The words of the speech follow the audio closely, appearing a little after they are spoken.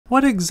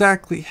what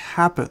exactly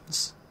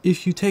happens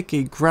if you take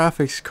a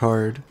graphics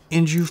card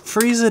and you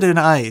freeze it in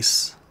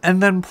ice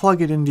and then plug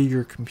it into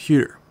your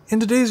computer? In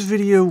today's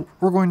video,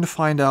 we're going to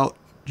find out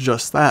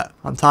just that.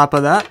 On top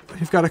of that,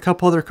 we've got a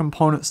couple other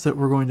components that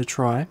we're going to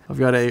try. I've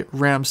got a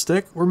RAM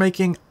stick. We're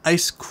making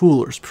ice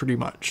coolers pretty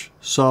much.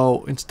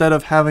 So instead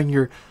of having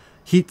your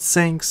heat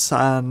sinks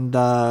and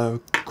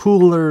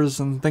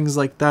coolers and things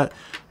like that,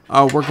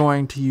 we're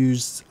going to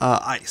use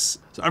ice.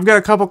 So I've got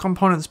a couple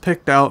components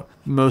picked out,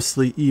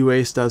 mostly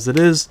e-waste as it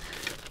is,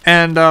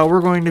 and we're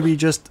going to be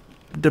just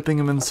dipping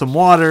them in some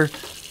water,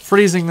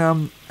 freezing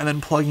them, and then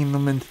plugging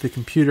them into the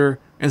computer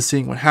and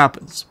seeing what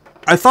happens.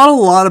 I thought a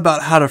lot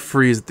about how to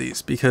freeze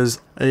these,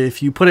 because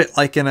if you put it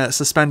like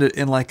suspend it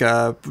in like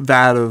a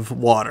vat of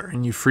water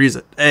and you freeze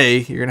it,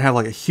 you're gonna have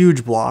like a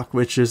huge block,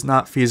 which is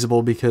not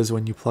feasible because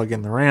when you plug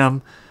in the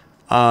RAM,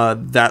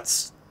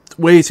 that's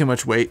way too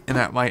much weight and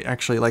that might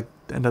actually like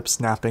end up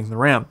snapping the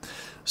RAM.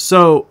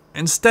 So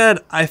instead,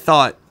 I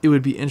thought it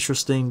would be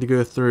interesting to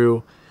go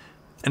through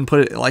and put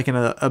it like in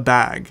a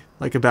bag,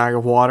 like a bag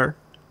of water,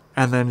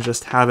 and then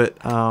just have it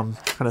kind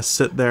of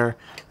sit there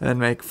and then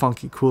make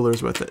funky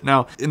coolers with it.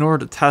 Now, in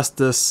order to test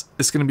this,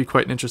 it's going to be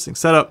quite an interesting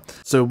setup.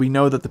 So we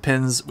know that the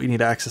pins, we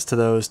need access to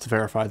those to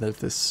verify that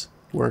this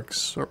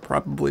works or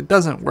probably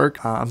doesn't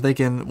work. I'm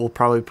thinking we'll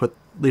probably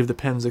leave the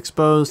pins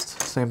exposed.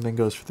 Same thing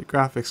goes for the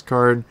graphics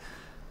card.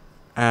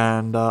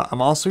 And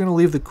I'm also going to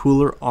leave the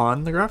cooler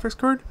on the graphics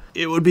card.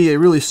 It would be a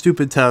really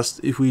stupid test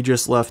if we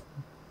just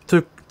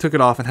took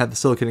it off and had the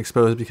silicon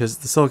exposed, because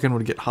the silicon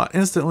would get hot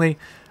instantly.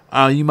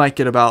 You might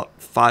get about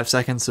 5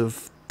 seconds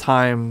of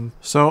time.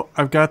 So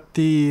I've got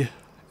the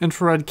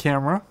infrared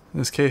camera, in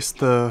this case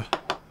the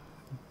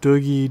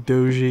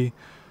Doji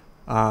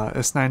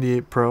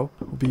S98 Pro.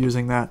 We'll be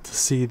using that to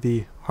see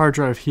the hard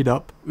drive heat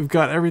up. We've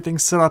got everything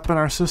set up in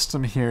our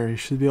system here. You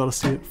should be able to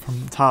see it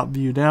from the top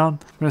view down.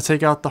 I'm going to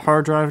take out the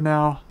hard drive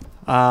now,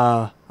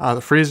 out of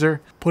the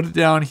freezer, put it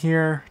down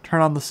here,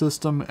 turn on the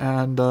system,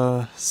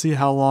 and see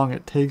how long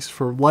it takes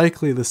for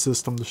likely the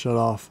system to shut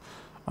off.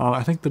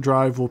 I think the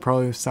drive will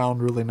probably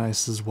sound really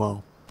nice as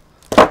well.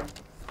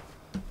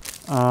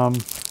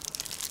 Let's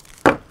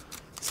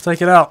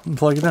take it out and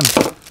plug it in.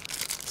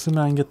 Assuming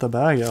I can get the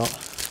bag out.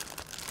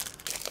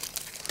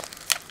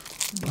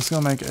 It's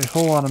gonna make a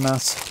whole lot of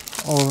mess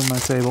all over my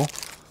table.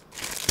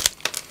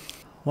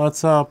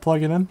 Let's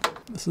plug it in.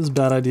 This is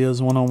bad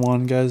ideas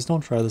 101, guys.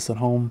 Don't try this at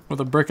home. With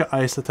a brick of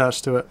ice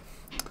attached to it.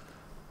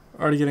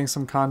 Already getting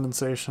some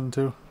condensation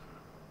too.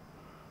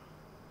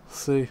 Let's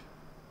see.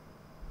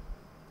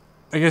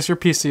 I guess your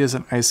PC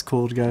isn't ice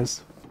cooled,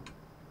 guys.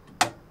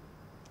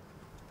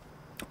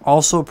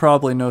 Also,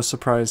 probably no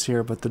surprise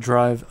here, but the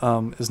drive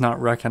is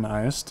not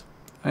recognized.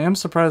 I am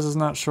surprised it's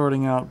not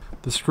shorting out.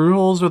 The screw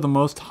holes are the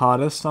most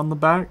hottest on the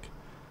back.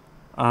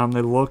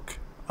 They look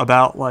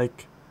about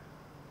like,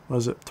 what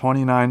is it,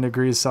 29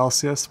 degrees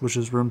Celsius, which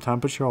is room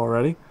temperature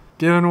already.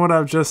 Given what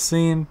I've just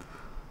seen,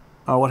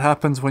 what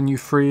happens when you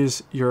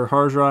freeze your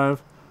hard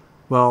drive,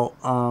 well,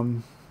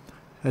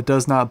 it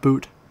does not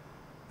boot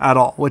at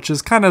all, which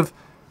is kind of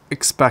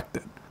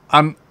expected.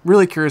 I'm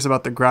really curious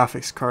about the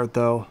graphics card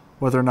though,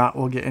 whether or not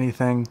we'll get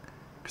anything,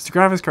 because the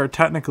graphics card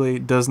technically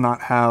does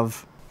not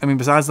have, I mean,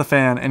 besides the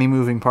fan, any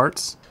moving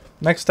parts.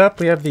 Next up,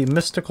 we have the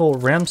mystical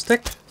RAM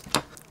stick.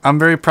 I'm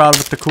very proud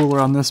of the cooler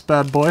on this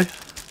bad boy.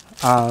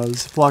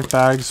 Ziploc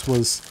bags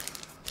was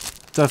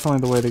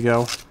definitely the way to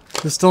go.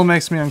 This still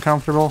makes me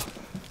uncomfortable.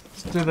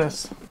 Let's do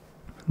this.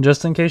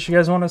 Just in case you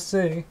guys want to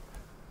see,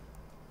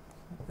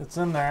 it's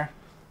in there.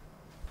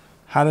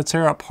 How to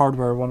tear up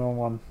hardware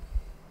 101.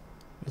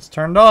 It's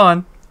turned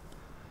on.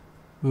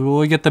 We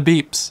will get the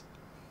beeps.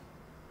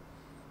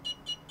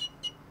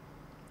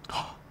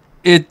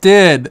 It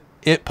did.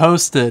 It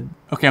posted.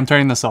 Okay, I'm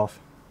turning this off.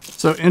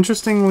 So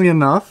interestingly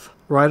enough,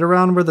 right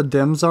around where the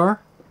DIMMs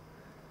are,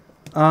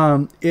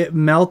 it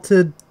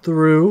melted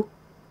through.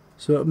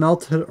 So it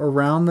melted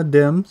around the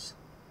DIMMs.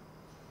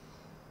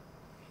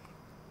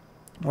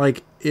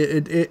 Like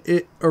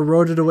it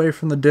eroded away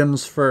from the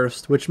DIMMs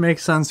first, which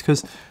makes sense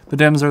because the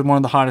DIMMs are one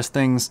of the hottest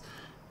things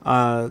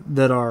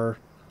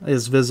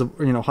is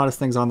visible, you know, hottest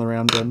things on the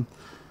RAM DIMM.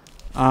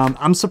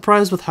 I'm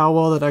surprised with how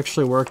well that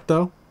actually worked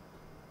though,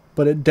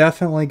 but it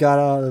definitely got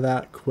out of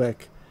that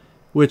quick,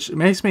 which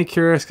makes me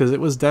curious because it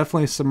was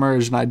definitely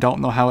submerged and I don't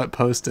know how it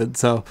posted.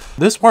 So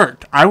this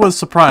worked. I was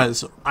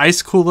surprised.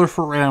 Ice cooler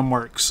for RAM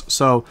works.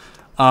 So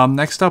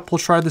next up we'll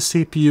try the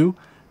CPU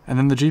and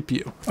then the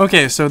GPU.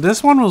 Okay, so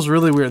this one was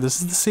really weird.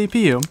 This is the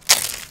CPU.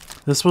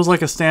 This was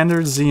like a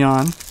standard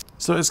Xeon.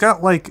 So it's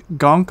got like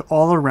gunk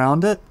all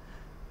around it.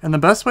 And the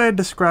best way to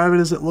describe it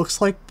is it looks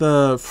like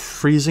the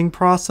freezing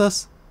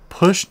process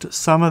pushed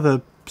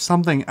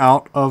something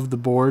out of the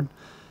board.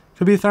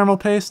 Could be thermal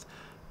paste,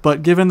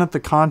 but given that the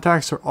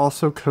contacts are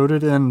also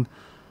coated in,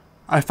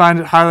 I find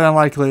it highly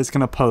unlikely it's going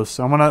to post.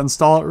 So I'm going to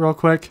install it real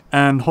quick,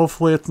 and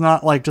hopefully it's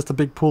not like just a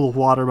big pool of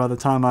water by the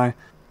time I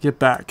get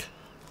back.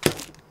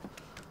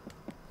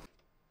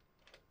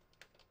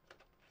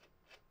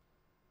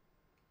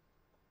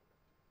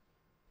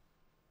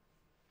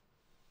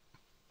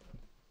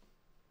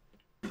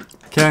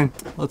 Okay,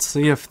 let's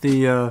see if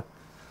the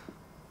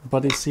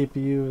buddy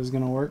CPU is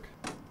gonna work.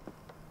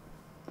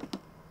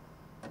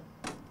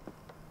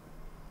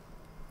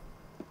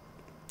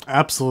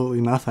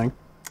 Absolutely nothing.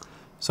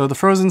 So the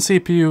frozen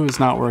CPU is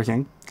not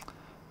working.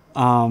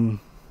 I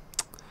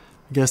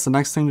guess the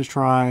next thing to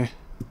try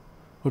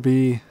would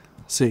be,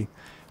 let's see,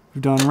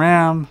 we've done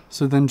RAM,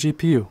 so then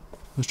GPU.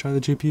 Let's try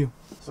the GPU.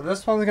 So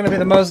this one's gonna be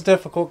the most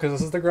difficult because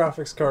this is the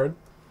graphics card.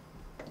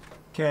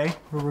 Okay,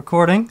 we're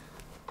recording.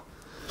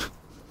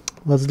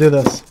 Let's do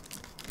this.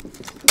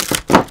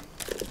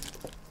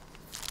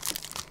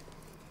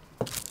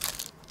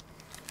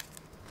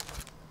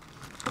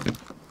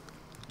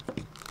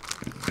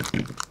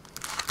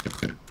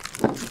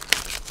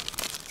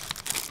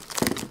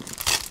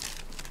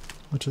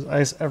 Which is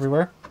ice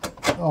everywhere.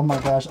 Oh my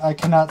gosh, I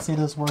cannot see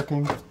this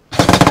working.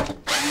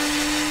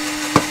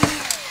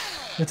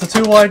 It's a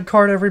 2 wide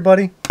card,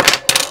 everybody.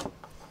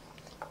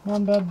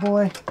 One bad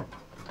boy.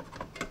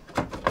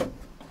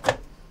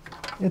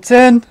 It's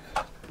in.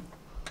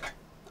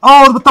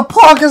 Oh, but the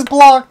plug is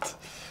blocked.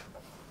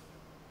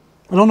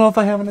 I don't know if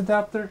I have an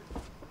adapter.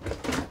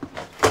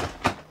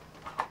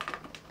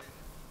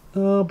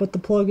 But the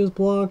plug is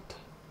blocked.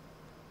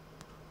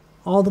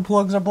 All the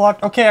plugs are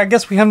blocked. Okay, I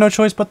guess we have no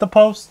choice but to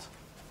post.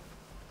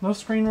 No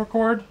screen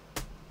record.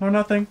 No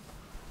nothing.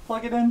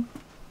 Plug it in.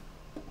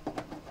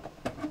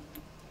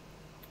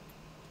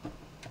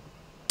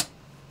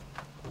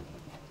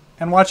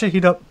 And watch it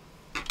heat up.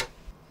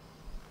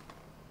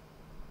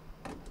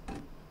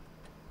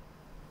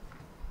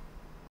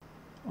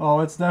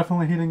 Oh, it's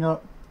definitely heating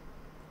up.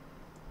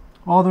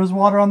 Oh, there's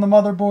water on the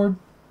motherboard.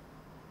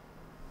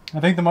 I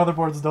think the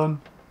motherboard's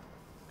done.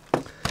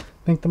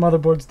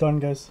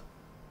 Guys.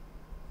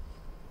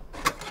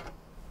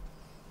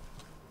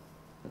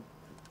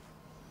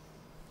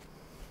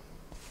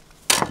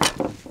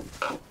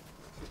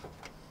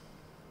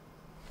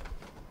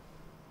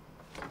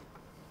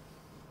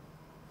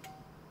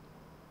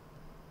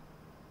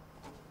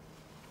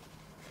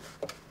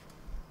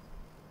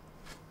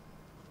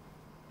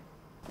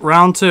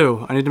 Round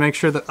 2. I need to make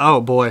sure that, oh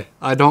boy,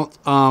 I don't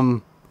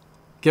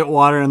get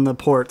water in the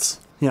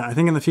ports. Yeah, I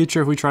think in the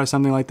future if we try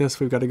something like this,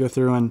 we've got to go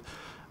through and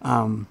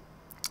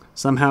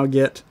somehow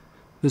get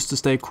this to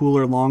stay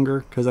cooler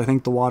longer, because I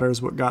think the water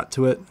is what got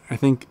to it. I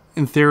think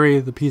in theory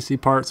the PC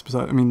parts,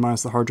 I mean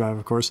minus the hard drive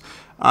of course,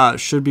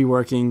 should be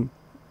working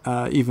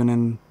even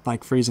in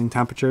like freezing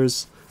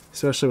temperatures,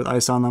 especially with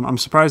ice on them. I'm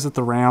surprised that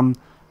the RAM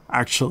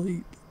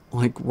actually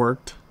like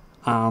worked.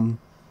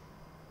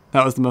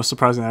 That was the most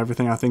surprising of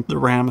everything. I think the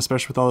RAM,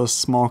 especially with all those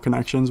small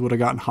connections, would have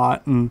gotten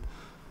hot and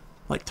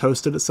like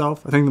toasted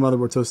itself. I think the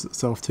motherboard toasted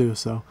itself too,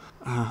 so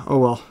oh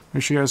well.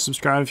 Make sure you guys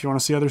subscribe if you want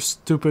to see other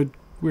stupid,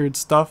 weird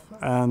stuff.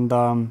 And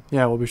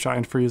yeah, we'll be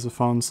trying to freeze the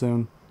phone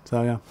soon.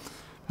 So yeah,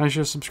 make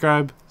sure to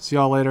subscribe. See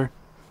y'all later.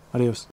 Adios.